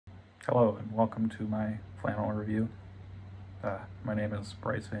Hello and welcome to my flannel review. My name is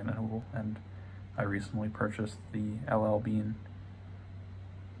Bryce and I recently purchased the LL Bean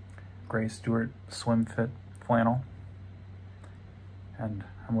Gray Stewart Swim Fit flannel, and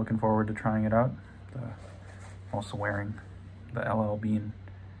I'm looking forward to trying it out. I'm also wearing the LL Bean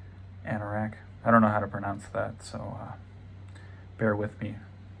anorak. I don't know how to pronounce that, so bear with me.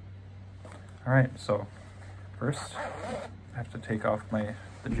 Alright, so first I have to take off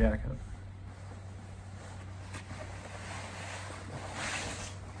the jacket.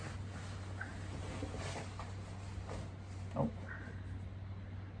 Oh.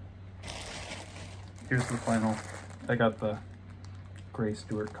 Here's the flannel. I got the Gray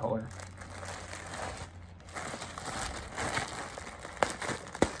Stewart color.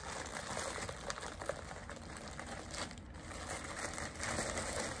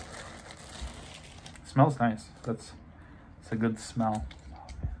 Smells nice. It's a good smell.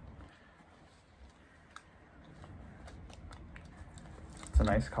 It's a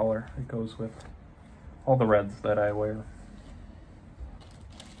nice color. It goes with all the reds that I wear.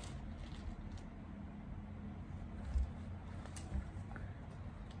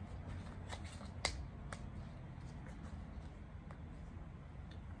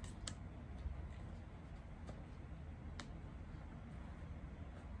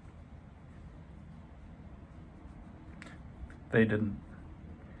 They didn't.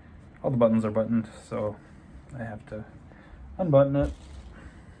 All the buttons are buttoned, so I have to unbutton it.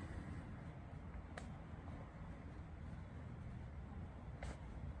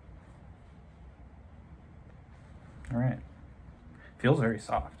 All right. Feels very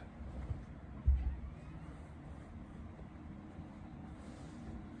soft.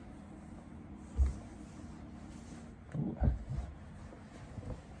 Ooh.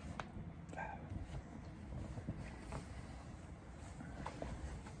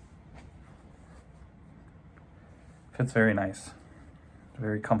 Fits very nice,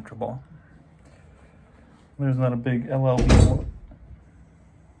 very comfortable. There's not a big LLB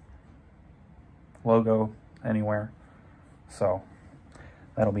logo anywhere, so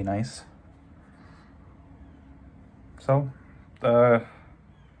that'll be nice. So, I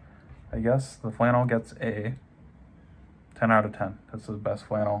guess the flannel gets a 10 out of 10. This is the best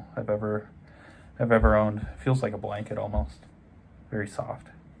flannel I've ever owned. It feels like a blanket almost. Very soft.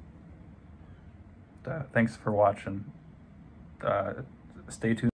 Thanks for watching. Stay tuned.